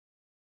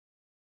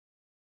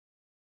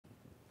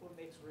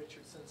makes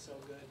Richardson so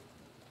good?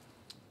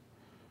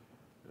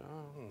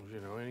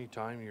 You know,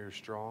 anytime you're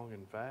strong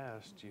and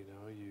fast, you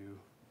know, you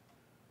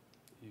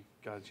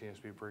got a chance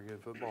to be a pretty good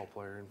football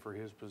player. And for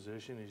his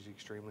position, he's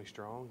extremely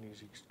strong.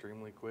 He's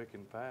extremely quick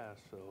and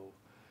fast.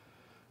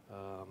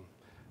 So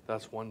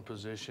that's one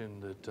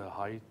position that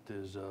height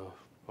is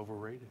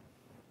overrated.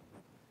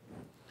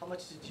 How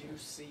much did you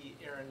see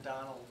Aaron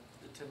Donald?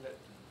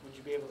 Would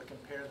you be able to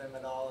compare them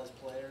at all as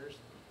players?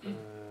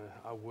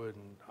 I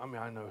wouldn't. I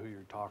mean, I know who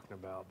you're talking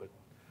about, but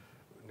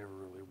never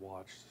really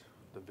watched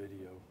the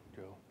video,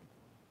 Joe.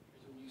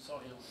 When you saw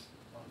him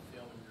on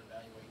film and you're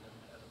evaluating him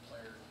as a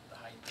player, the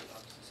height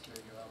obviously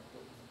scared you off.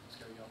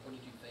 What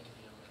did you think of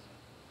him as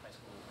a high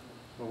school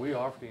recruit? Well, we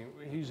offered him.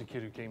 He's a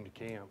kid who came to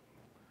camp.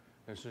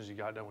 As soon as he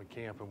got done with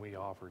camp, and we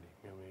offered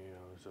him. I mean, you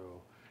know,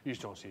 so you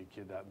just don't see a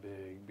kid that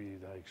big, be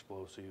that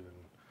explosive, and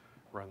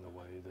run the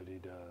way that he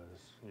does.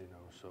 You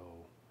know, so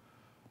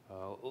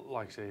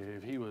like I say,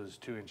 if he was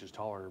 2 inches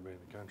taller, everybody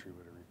in the country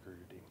would have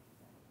recruited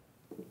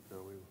him.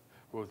 So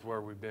with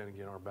where we've been,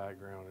 again, our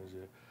background is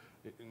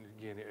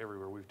again,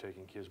 everywhere we've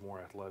taken kids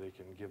more athletic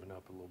and given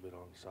up a little bit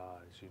on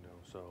size. You know,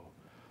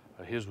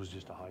 so his was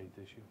just a height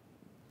issue.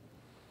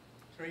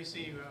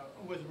 Tracy,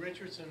 with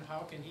Richardson, how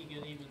can he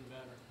get even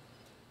better?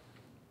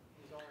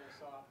 He's only a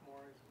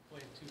sophomore. He's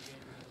played 2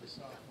 games as a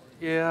sophomore.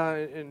 Yeah,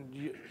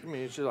 and I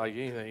mean, it's just like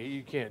anything.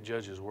 You can't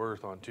judge his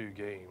worth on 2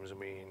 games. I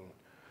mean,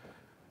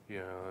 you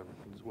know,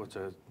 what's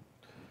a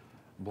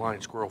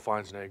blind squirrel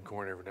finds an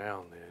acorn every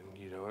now and then,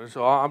 you know. And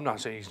so I'm not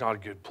saying he's not a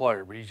good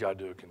player, but he's got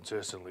to do it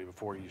consistently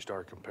before you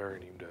start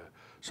comparing him to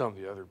some of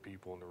the other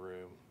people in the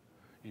room,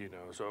 you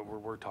know. So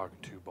we're talking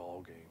 2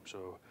 ball games.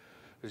 So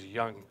as a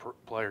young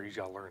player, he's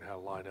got to learn how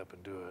to line up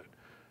and do it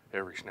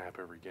every snap,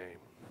 every game.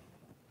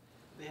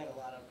 They had a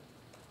lot of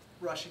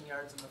rushing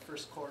yards in the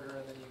first quarter,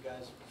 and then you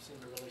guys seemed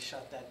to really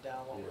shut that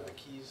down. What were the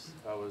keys?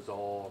 That was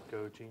all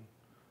coaching.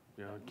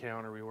 You know,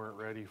 counter we weren't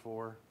ready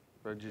for.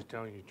 But just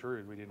telling you the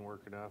truth, we didn't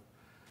work enough.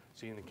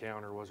 Seeing the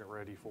counter, wasn't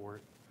ready for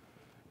it.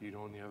 You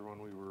know, and the other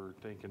one we were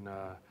thinking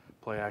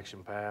play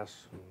action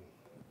pass,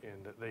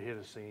 and they hit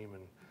a seam,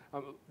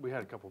 and we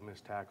had a couple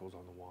missed tackles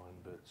on the one,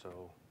 but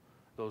so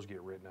those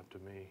get written up to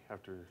me.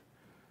 After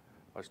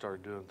I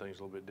started doing things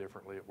a little bit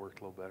differently, it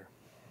worked a little better.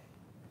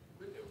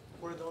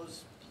 Were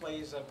those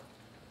plays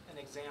an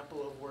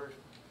example of where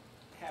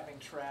having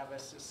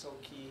Travis is so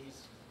key?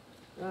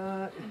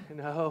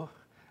 No,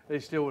 they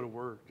still would have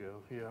worked, Joe.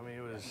 Yeah, I mean,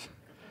 it was.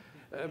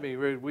 I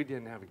mean, we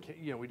didn't have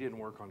we didn't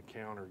work on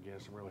counter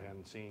against them. Really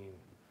hadn't seen.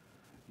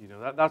 You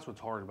know, that's what's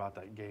hard about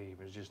that game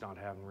is just not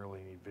having really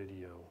any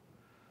video.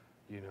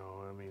 You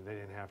know, I mean, they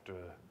didn't have to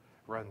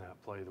run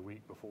that play the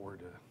week before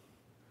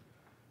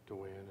to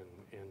win,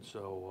 and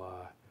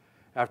so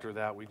after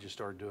that we just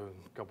started doing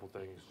a couple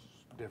things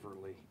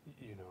differently.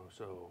 You know,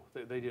 so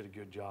they did a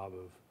good job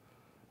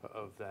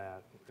of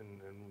that, and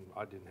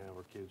I didn't have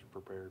our kids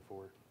prepared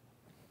for it.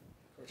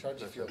 Coach, how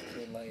did you feel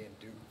Coonley and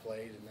Duke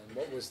played, and then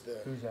what was the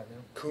Who's that now?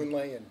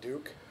 Coonley and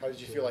Duke? How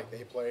did you feel like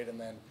they played, and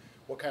then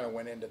what kind of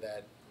went into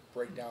that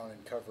breakdown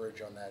and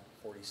coverage on that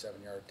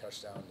 47-yard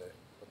touchdown to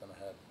put them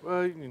ahead?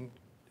 Well,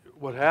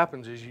 what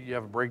happens is you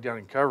have a breakdown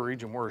in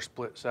coverage, and we're a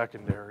split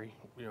secondary.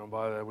 You know,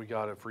 by that we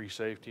got a free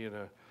safety and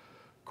a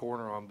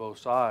corner on both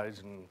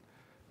sides, and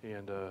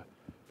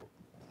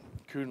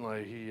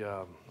Coonley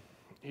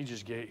he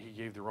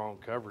gave the wrong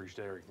coverage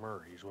to Eric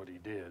Murray is what he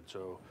did.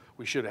 So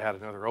we should have had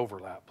another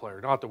overlap player.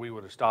 Not that we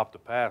would have stopped the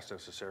pass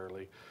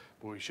necessarily,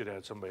 but we should have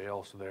had somebody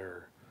else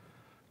there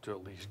to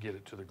at least get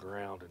it to the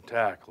ground and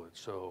tackle it.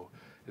 So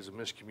it's a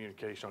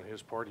miscommunication on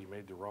his part. He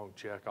made the wrong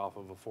check off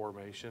of a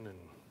formation,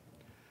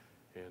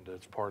 and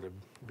it's part of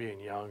being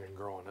young and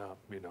growing up,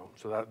 you know.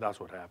 So that's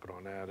what happened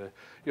on that.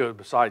 You know,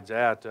 besides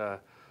that,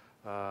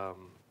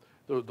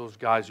 those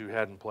guys who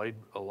hadn't played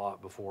a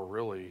lot before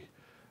really,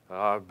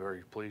 I'm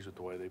very pleased with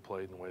the way they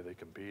played and the way they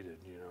competed.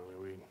 You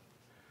know,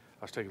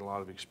 I was taking a lot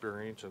of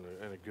experience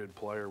and a good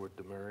player with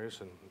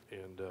Demarius,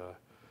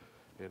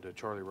 and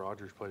Charlie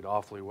Rogers played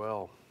awfully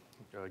well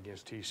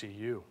against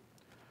TCU,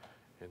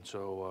 and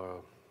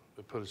so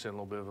it put us in a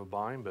little bit of a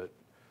bind. But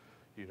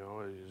you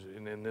know,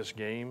 and in this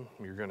game,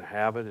 you're going to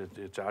have it.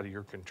 It's out of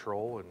your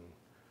control, and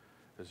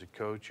as a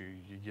coach,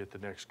 you get the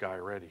next guy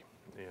ready.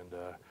 And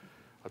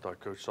I thought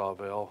Coach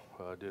Savell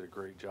did a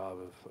great job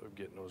of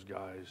getting those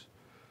guys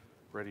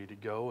ready to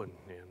go, and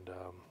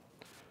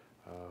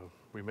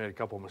we made a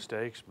couple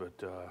mistakes, but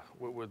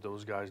what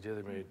those guys did,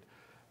 they made.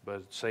 But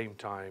at the same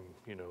time,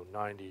 you know,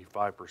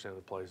 95% of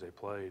the plays they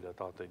played, I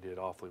thought they did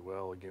awfully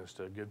well against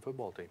a good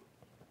football team.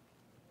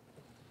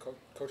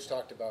 Coach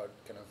talked about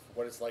kind of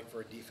what it's like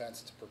for a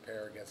defense to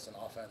prepare against an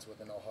offense with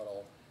a no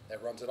huddle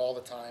that runs it all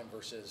the time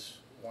versus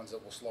ones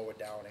that will slow it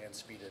down and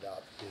speed it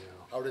up. Yeah.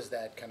 How does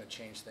that kind of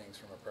change things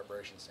from a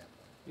preparation standpoint?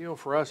 You know,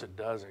 for us it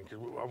doesn't, because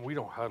we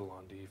don't huddle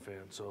on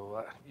defense.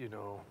 So, you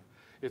know,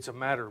 it's a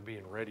matter of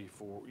being ready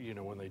for, you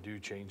know, when they do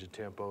change the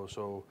tempo.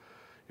 So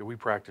you know, we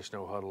practice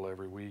no huddle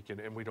every week,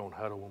 and we don't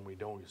huddle when we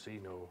don't see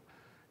no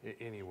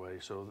anyway.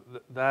 So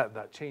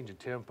that change of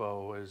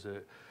tempo is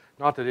that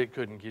not that it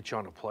couldn't get you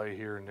on a play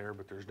here and there,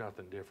 but there's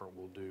nothing different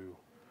we'll do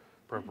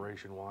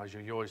preparation-wise.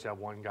 You always have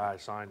one guy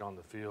assigned on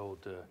the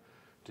field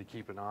to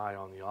keep an eye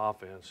on the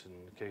offense in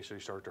case they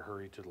start to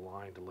hurry to the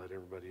line to let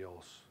everybody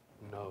else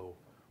know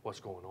what's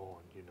going on,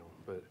 you know.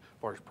 But as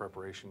far as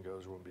preparation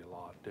goes, it wouldn't be a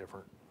lot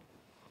different.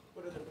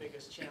 What are the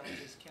biggest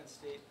challenges Kent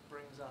State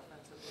brings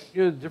offensively?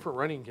 Yeah, different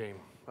running game.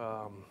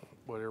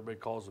 What everybody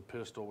calls a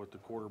pistol with the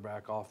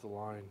quarterback off the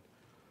line,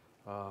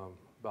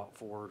 about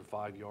 4 to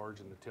 5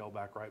 yards, and the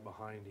tailback right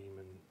behind him,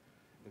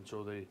 and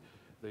so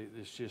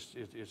it's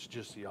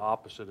just the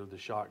opposite of the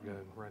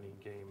shotgun running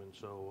game, and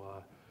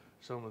so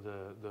some of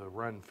the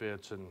run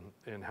fits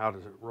and how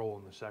does it roll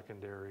in the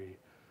secondary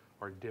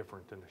are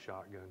different than the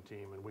shotgun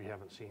team, and we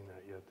haven't seen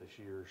that yet this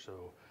year.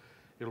 So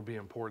it'll be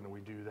important that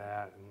we do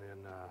that, and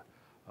then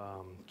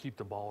keep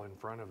the ball in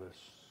front of us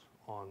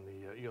on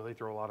the, they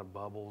throw a lot of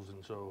bubbles,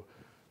 and so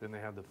then they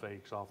have the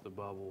fakes off the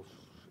bubbles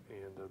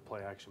and the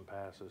play action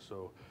passes.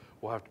 So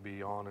we'll have to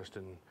be honest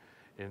and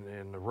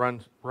the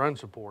run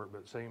support, but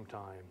at the same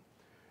time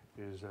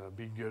is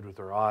be good with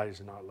our eyes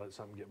and not let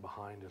something get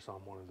behind us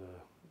on one of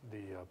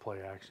the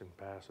play action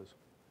passes.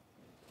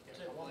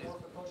 Take one more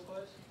for Coach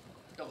Claeys.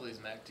 A couple of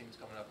these MAC teams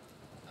coming up,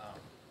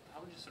 how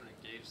would you sort of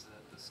gauge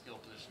the skill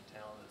position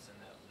talent that's in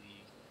that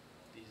league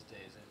these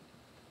days?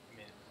 I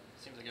mean,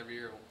 it seems like every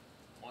year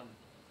one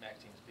MAC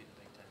team's beat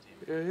the Big Ten team.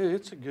 Yeah,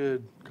 it's a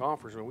good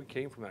conference. I mean, we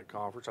came from that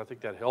conference. I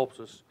think that helps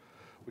us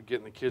with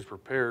getting the kids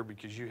prepared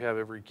because you have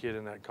every kid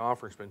in that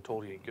conference been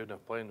told he ain't good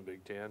enough playing the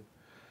Big Ten, and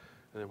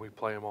then we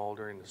play them all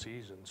during the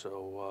season.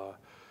 So,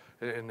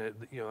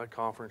 that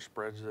conference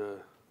spreads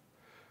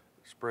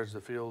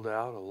the field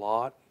out a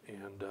lot,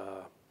 and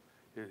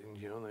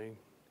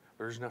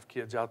there's enough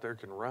kids out there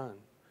can run.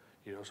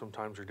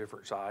 Sometimes they're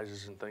different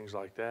sizes and things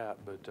like that,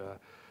 but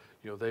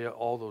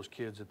all those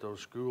kids at those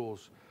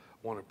schools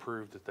want to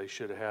prove that they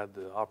should have had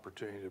the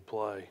opportunity to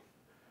play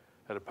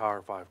at a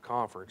Power 5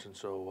 conference, and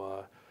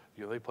so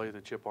they play the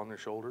chip on their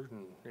shoulder,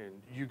 and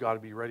you got to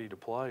be ready to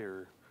play,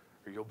 or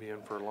you'll be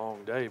in for a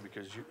long day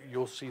because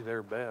you'll see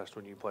their best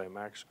when you play a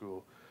MAC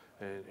school,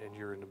 and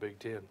you're in the Big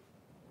Ten.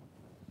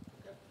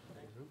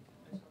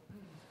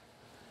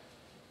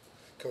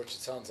 Coach,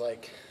 it sounds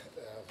like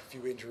a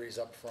few injuries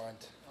up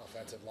front,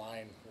 offensive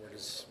line. Where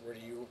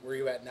are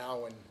you at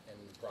now in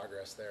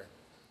progress there?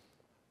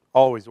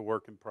 Always a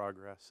work in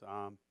progress.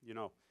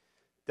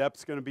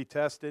 Depth's going to be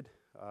tested.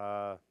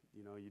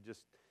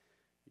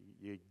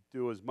 You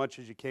do as much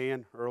as you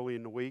can early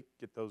in the week,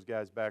 get those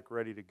guys back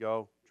ready to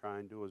go. Try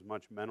and do as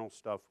much mental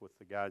stuff with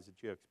the guys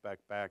that you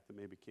expect back that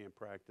maybe can't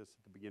practice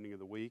at the beginning of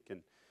the week,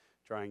 and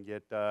try and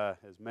get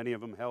as many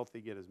of them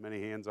healthy, get as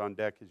many hands on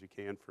deck as you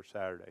can for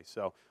Saturday.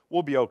 So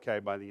we'll be okay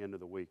by the end of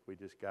the week. We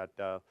just got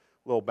a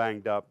little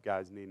banged up.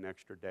 Guys need an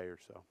extra day or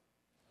so.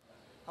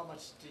 How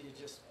much do you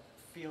just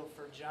feel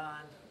for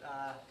John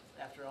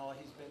after all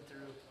he's been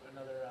through?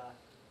 Another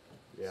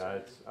yeah,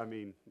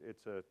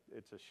 it's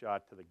a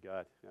shot to the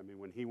gut. I mean,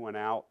 when he went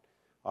out,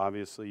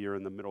 obviously you're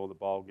in the middle of the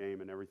ball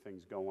game and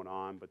everything's going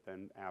on, but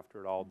then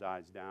after it all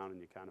dies down and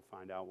you kind of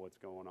find out what's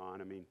going on,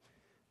 I mean,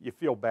 you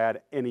feel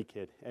bad, any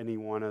kid, any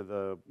one of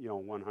the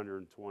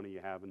 120 you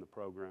have in the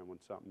program when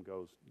something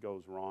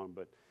goes wrong.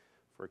 But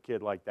for a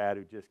kid like that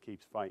who just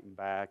keeps fighting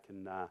back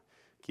and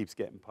keeps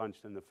getting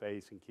punched in the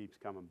face and keeps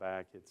coming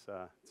back, it's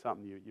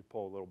something you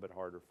pull a little bit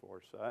harder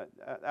for. So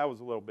that was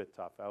a little bit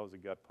tough. That was a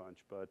gut punch.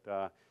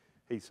 But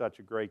he's such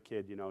a great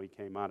kid. He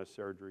came out of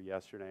surgery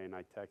yesterday, and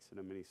I texted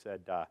him, and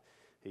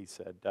he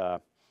said,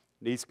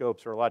 knee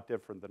scopes are a lot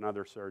different than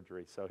other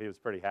surgeries, so he was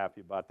pretty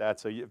happy about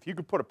that. So if you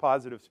could put a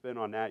positive spin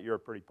on that, you're a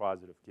pretty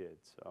positive kid.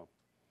 So.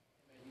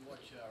 You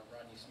watch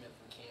Rodney Smith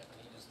in camp,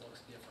 and he just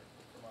looks different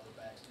from other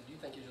backs. Do you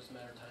think it's just a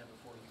matter of time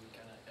before he would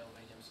kind of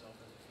elevate himself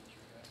as a feature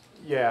guy?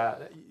 Yeah,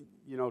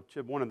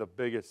 Chip, one of the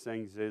biggest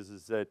things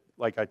is that,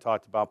 like I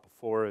talked about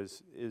before,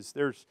 is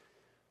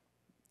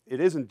it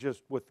isn't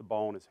just with the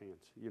ball in his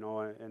hands,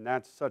 and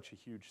that's such a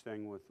huge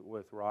thing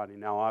with Rodney.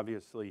 Now,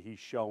 obviously, he's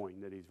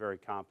showing that he's very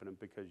competent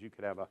because you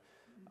could have a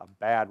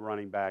bad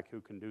running back who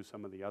can do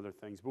some of the other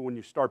things. But when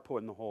you start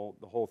putting the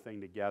whole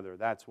thing together,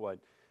 that's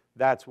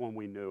when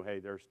we knew, hey,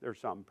 there's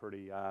something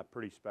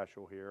pretty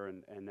special here,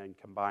 and then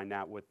combine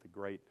that with the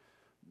great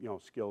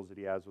skills that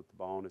he has with the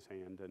ball in his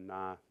hand, and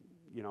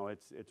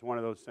it's one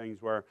of those things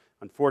where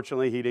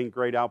unfortunately he didn't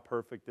grade out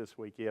perfect this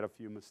week. He had a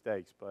few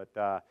mistakes, but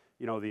the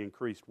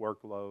increased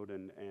workload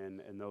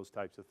and those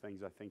types of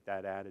things, I think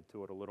that added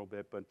to it a little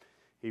bit. But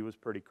he was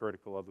pretty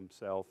critical of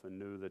himself and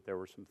knew that there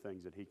were some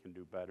things that he can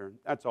do better. And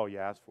that's all you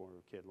ask for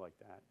a kid like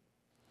that.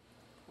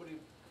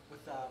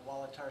 With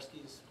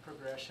Wolotarski's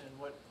progression,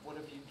 what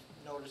have you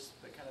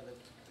noticed the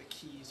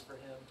keys for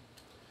him?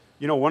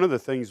 One of the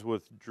things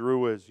with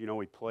Drew is, he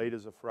played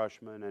as a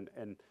freshman,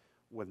 and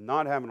with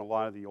not having a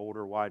lot of the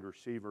older wide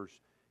receivers,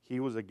 he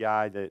was a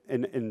guy that,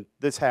 and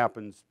this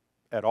happens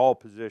at all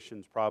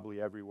positions probably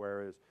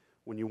everywhere, is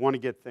when you want to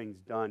get things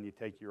done, you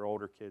take your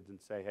older kids and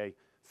say, hey,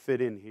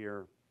 fit in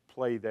here,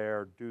 play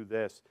there, do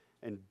this.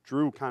 And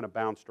Drew kind of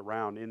bounced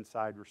around,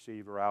 inside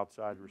receiver,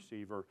 outside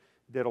receiver,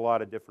 did a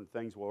lot of different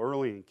things. Well,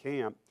 early in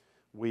camp,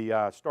 we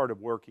started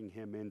working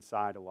him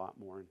inside a lot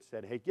more and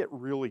said, hey, get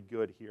really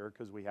good here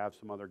because we have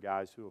some other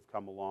guys who have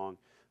come along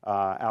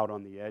out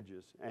on the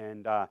edges.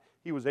 And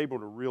he was able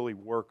to really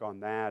work on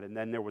that. And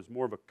then there was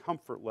more of a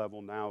comfort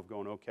level now of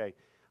going, okay,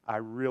 I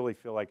really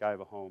feel like I have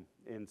a home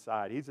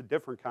inside. He's a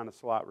different kind of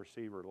slot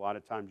receiver. A lot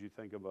of times you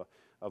think of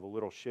a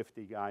little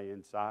shifty guy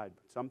inside,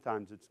 but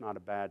sometimes it's not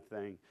a bad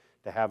thing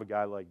to have a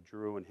guy like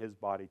Drew and his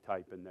body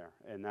type in there.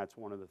 And that's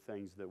one of the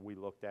things that we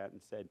looked at and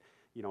said,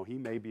 you know, he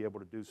may be able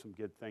to do some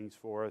good things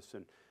for us,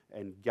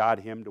 and got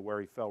him to where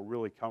he felt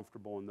really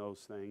comfortable in those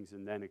things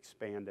and then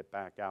expand it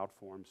back out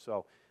for him.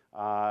 So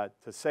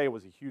to say it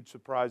was a huge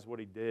surprise what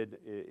he did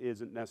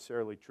isn't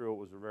necessarily true. It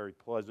was a very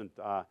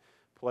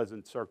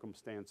pleasant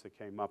circumstance that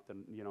came up, that,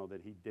 you know,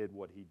 that he did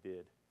what he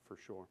did, for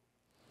sure.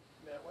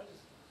 Matt, why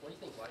do you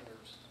think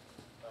Limegrover's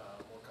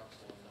more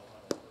comfortable in no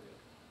huddle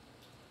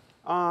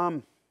for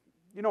you?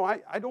 You know,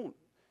 I don't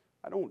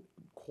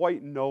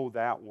quite know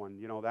that one.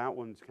 You know, that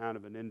one's kind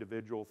of an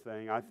individual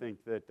thing. I think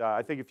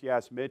if you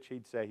ask Mitch,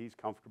 he'd say he's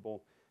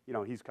comfortable. You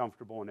know, he's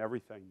comfortable in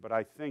everything. But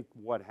I think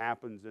what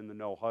happens in the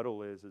no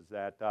huddle is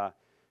that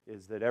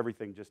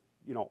everything just,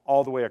 you know,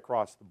 all the way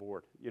across the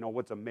board. You know,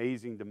 what's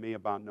amazing to me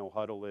about no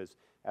huddle is,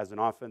 as an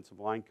offensive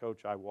line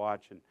coach, I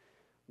watch, and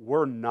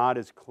we're not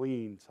as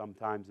clean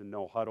sometimes in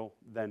no huddle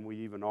than we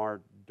even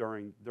are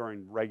during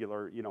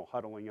regular, you know,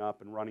 huddling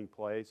up and running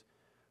plays.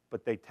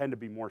 But they tend to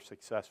be more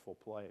successful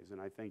plays. And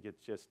I think it's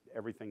just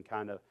everything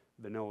kind of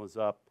vanillas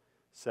up,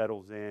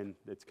 settles in.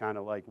 It's kind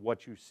of like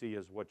what you see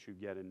is what you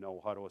get in no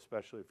huddle,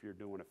 especially if you're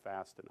doing it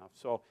fast enough.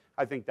 So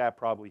I think that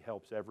probably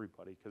helps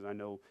everybody, because I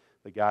know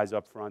the guys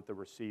up front, the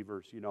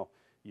receivers, you know,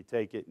 you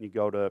take it and you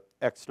go to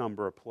X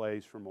number of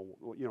plays from a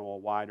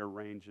wider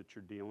range that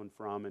you're dealing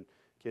from, and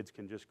kids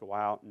can just go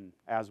out and,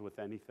 as with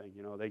anything,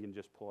 you know, they can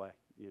just play,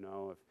 you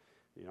know,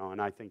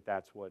 and I think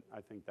that's what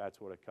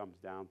it comes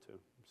down to.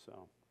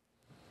 So.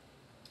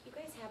 You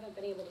guys haven't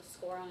been able to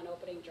score on an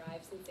opening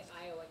drive since the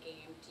Iowa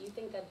game. Do you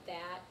think that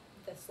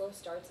the slow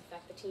starts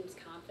affect the team's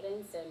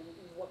confidence, and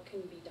what can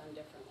be done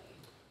differently?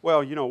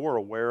 Well, you know, we're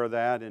aware of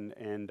that,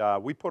 and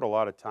we put a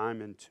lot of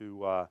time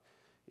into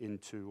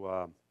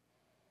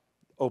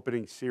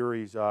opening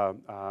series,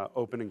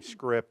 opening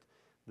script.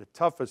 The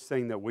toughest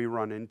thing that we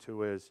run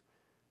into is,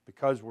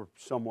 because we're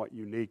somewhat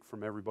unique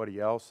from everybody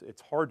else,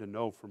 it's hard to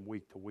know from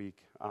week to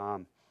week.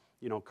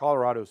 You know,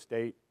 Colorado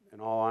State, in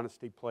all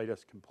honesty, played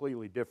us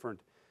completely different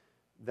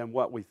than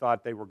what we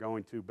thought they were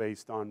going to,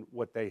 based on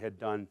what they had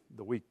done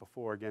the week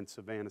before against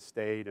Savannah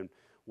State and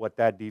what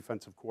that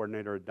defensive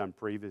coordinator had done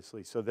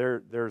previously. So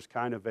there's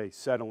kind of a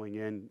settling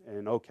in,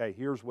 and okay,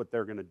 here's what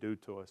they're going to do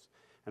to us.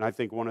 And I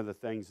think one of the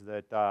things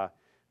that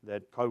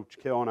Coach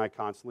Kill and I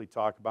constantly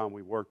talk about and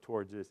we work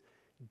towards is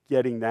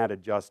getting that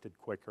adjusted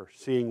quicker,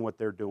 seeing what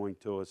they're doing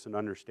to us and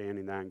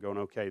understanding that and going,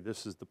 okay,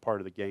 this is the part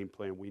of the game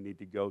plan we need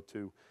to go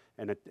to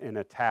and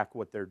attack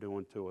what they're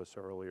doing to us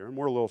earlier. And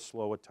we're a little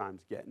slow at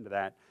times getting to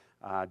that,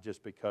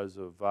 just because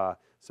of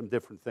some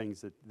different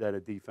things that a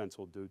defense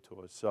will do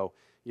to us. So,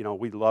 you know,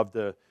 we'd love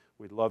to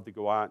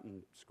go out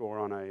and score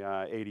on a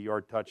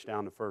 80-yard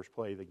touchdown the first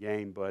play of the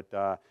game,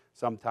 but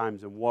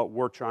sometimes in what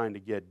we're trying to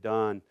get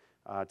done,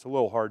 it's a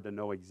little hard to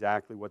know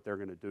exactly what they're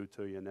going to do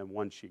to you, and then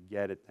once you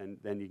get it,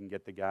 then you can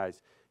get the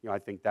guys. You know, I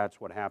think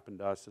that's what happened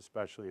to us,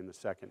 especially in the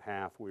second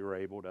half. We were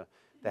able to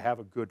have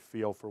a good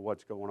feel for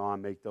what's going on,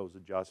 make those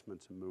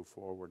adjustments, and move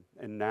forward.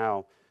 And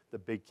now the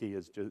big key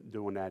is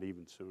doing that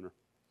even sooner.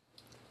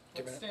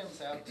 What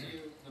stands out to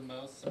you the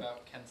most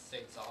about Kent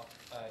State's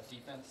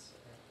defense?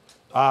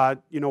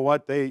 You know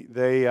what, they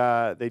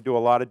do a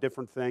lot of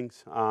different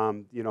things.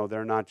 You know,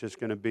 they're not just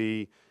going to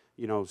be,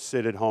 you know,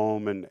 sit at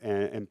home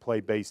and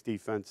play base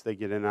defense. They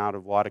get in and out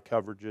of a lot of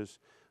coverages.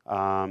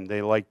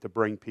 They like to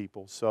bring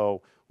people.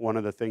 So one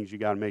of the things you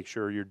got to make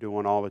sure you're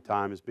doing all the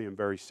time is being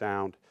very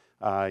sound.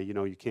 You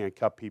know, you can't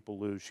cut people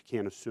loose. You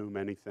can't assume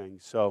anything.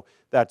 So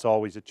that's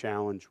always a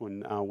challenge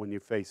when you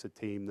face a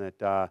team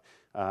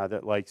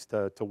that likes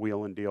to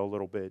wheel and deal a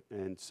little bit.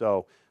 And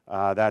so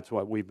that's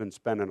what we've been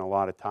spending a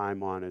lot of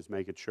time on, is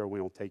making sure we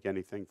don't take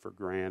anything for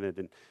granted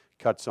and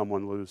cut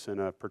someone loose in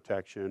a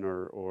protection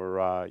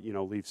or you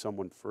know, leave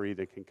someone free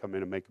that can come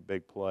in and make a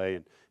big play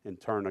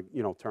and turn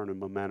a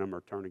momentum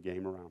or turn a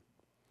game around.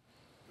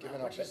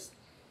 Which is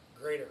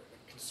greater,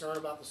 the concern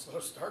about the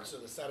slow starts or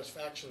the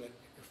satisfaction that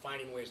you're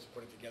finding ways to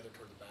put it together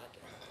toward the back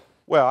end?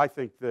 Well, I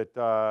think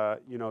that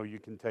you know, you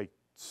can take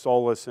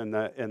solace in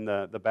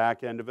the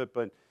back end of it,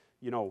 but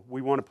you know,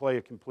 we want to play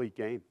a complete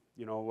game.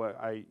 You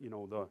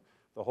know,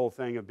 the whole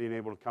thing of being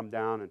able to come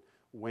down and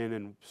win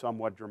in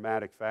somewhat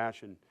dramatic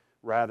fashion,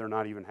 rather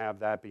not even have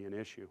that be an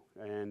issue.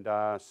 And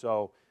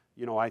so,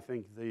 you know, I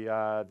think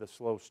the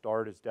slow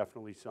start is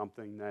definitely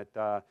something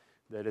that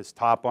is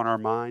top on our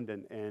mind.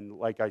 And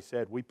like I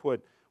said, we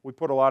put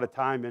a lot of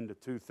time into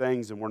two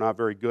things, and we're not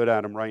very good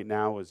at them right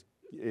now.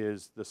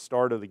 Is the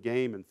start of the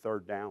game and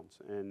third downs,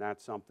 and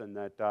that's something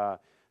that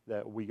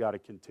we got to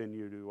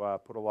continue to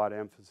put a lot of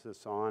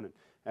emphasis on and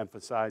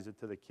emphasize it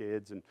to the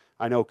kids. And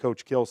I know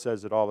Coach Kill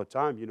says it all the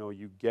time. You know,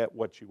 you get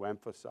what you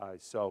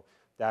emphasize. So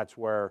that's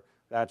where,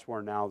 that's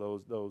where now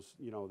those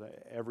you know,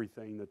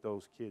 everything that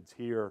those kids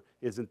hear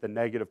isn't the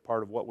negative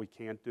part of what we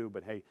can't do,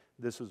 but hey,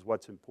 this is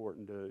what's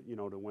important to, you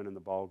know, to win in the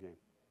ball game.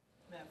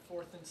 That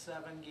 4th and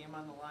 7 game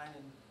on the line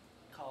and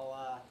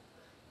call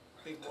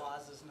Big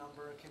Waz's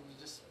number. Can you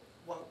just,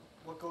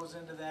 what goes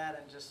into that,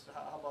 and just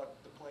how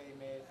about the play he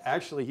made?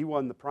 Actually, he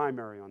won the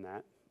primary on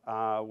that,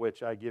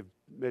 which I give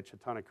Mitch a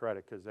ton of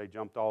credit because they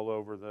jumped all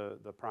over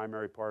the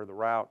primary part of the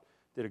route,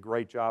 did a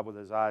great job with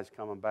his eyes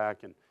coming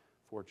back, and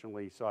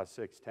fortunately he saw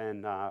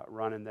 6'10"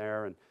 running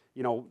there. And,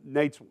 you know,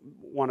 Nate's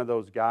one of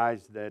those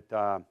guys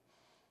that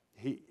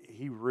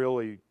he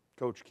really,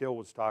 Coach Kill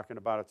was talking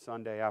about it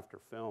Sunday after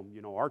film.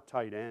 You know, our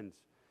tight ends,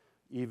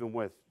 even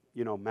with,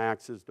 you know,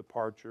 Max's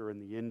departure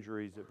and the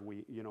injuries that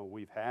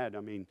we've had. I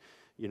mean,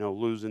 you know,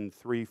 losing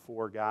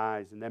 3-4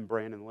 guys, and then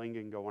Brandon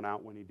Lingen going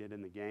out when he did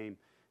in the game,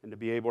 and to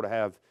be able to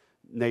have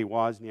Nate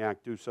Wozniak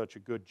do such a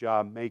good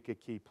job, make a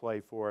key play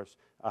for us.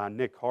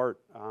 Nick Hart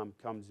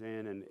comes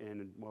in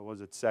and what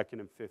was it, 2nd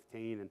and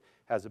 15, and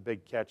has a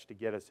big catch to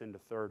get us into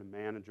 3rd and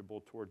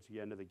manageable towards the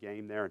end of the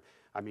game there. And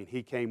I mean,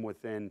 he came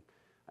within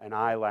an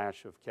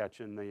eyelash of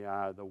catching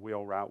the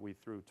wheel route we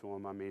threw to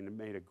him. I mean, it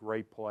made a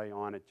great play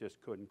on it,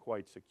 just couldn't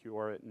quite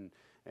secure it,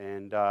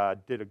 and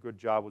did a good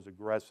job, was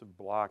aggressive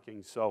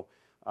blocking. So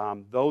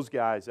those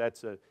guys,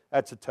 that's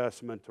a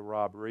testament to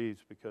Rob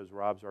Reeves, because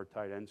Rob's our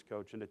tight ends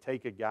coach, and to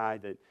take a guy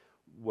that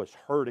was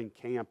hurt in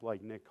camp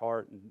like Nick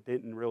Hart and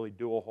didn't really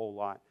do a whole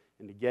lot,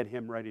 and to get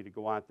him ready to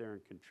go out there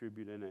and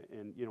contribute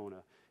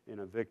in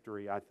a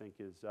victory, I think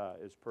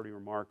is pretty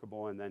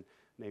remarkable. And then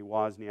Nate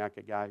Wozniak,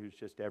 a guy who's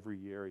just every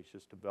year he's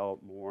just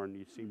developed more, and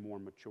you see more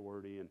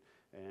maturity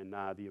and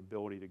the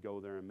ability to go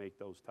there and make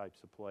those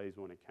types of plays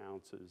when it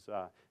counts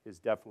is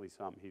definitely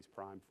something he's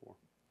primed for.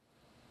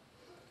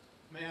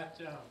 Matt,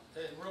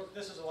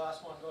 This is the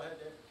last one. Go ahead,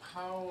 Dave.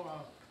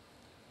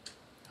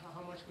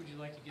 how much would you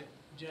like to get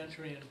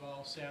Gentry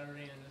involved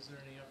Saturday, and is there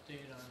any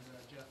update on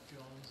Jeff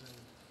Jones and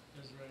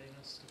his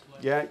readiness to play?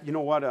 Yeah, you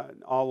know what?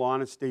 In all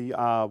honesty,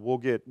 we'll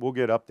get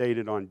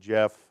updated on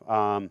Jeff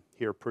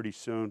here pretty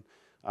soon.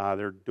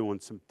 They're doing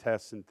some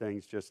tests and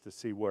things just to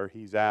see where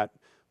he's at.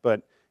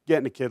 But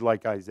getting a kid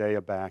like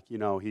Isaiah back, you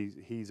know,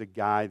 he's a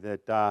guy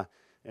that,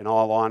 in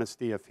all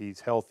honesty, if he's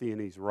healthy and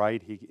he's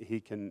right, he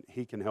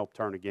can help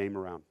turn a game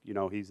around. You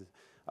know, he's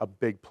a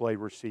big play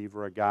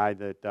receiver, a guy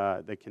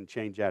that can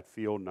change that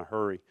field in a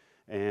hurry.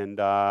 And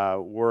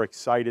we're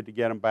excited to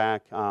get him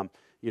back.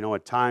 You know,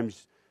 at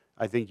times,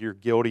 I think you're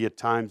guilty at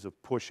times of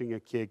pushing a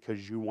kid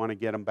because you want to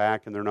get them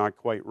back and they're not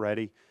quite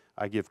ready.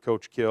 I give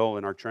Coach Kill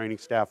and our training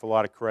staff a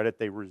lot of credit.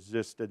 They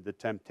resisted the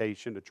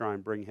temptation to try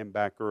and bring him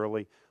back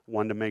early.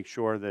 Wanted to make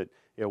sure that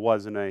it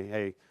wasn't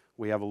hey,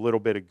 we have a little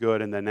bit of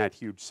good and then that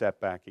huge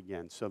setback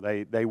again. So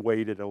they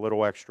waited a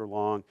little extra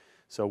long.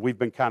 So we've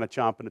been kind of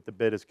chomping at the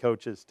bit as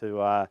coaches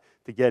to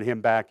get him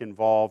back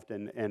involved.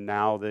 And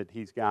now that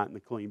he's gotten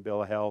the clean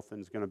bill of health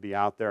and is going to be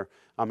out there,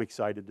 I'm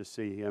excited to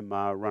see him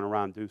run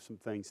around, do some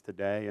things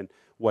today. And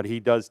what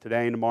he does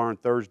today and tomorrow and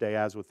Thursday,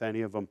 as with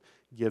any of them,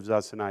 gives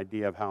us an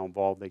idea of how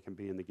involved they can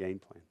be in the game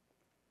plan.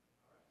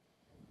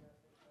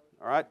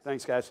 All right,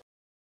 thanks, guys.